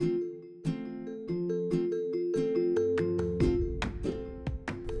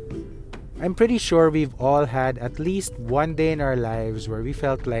I'm pretty sure we've all had at least one day in our lives where we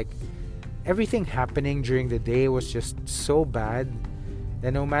felt like everything happening during the day was just so bad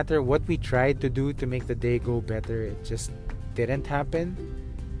that no matter what we tried to do to make the day go better, it just didn't happen.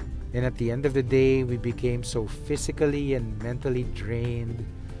 And at the end of the day, we became so physically and mentally drained,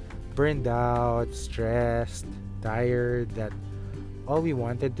 burned out, stressed, tired that all we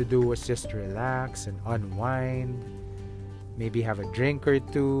wanted to do was just relax and unwind. Maybe have a drink or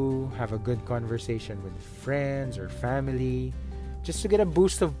two, have a good conversation with friends or family, just to get a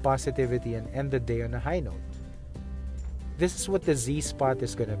boost of positivity and end the day on a high note. This is what the Z Spot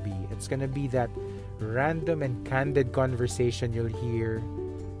is gonna be. It's gonna be that random and candid conversation you'll hear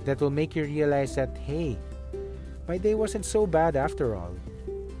that will make you realize that, hey, my day wasn't so bad after all.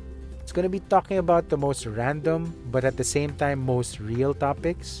 It's gonna be talking about the most random, but at the same time most real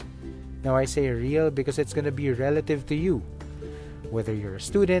topics. Now I say real because it's gonna be relative to you. Whether you're a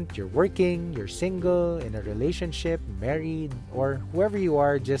student, you're working, you're single, in a relationship, married, or whoever you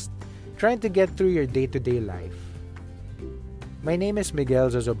are, just trying to get through your day-to-day life. My name is Miguel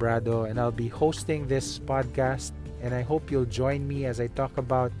Zozobrado, and I'll be hosting this podcast, and I hope you'll join me as I talk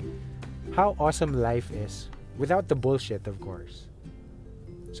about how awesome life is, without the bullshit, of course.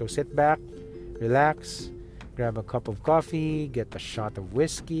 So sit back, relax, grab a cup of coffee, get a shot of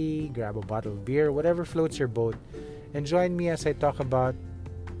whiskey, grab a bottle of beer, whatever floats your boat, and join me as I talk about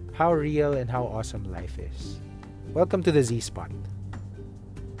how real and how awesome life is. Welcome to the Z Spot.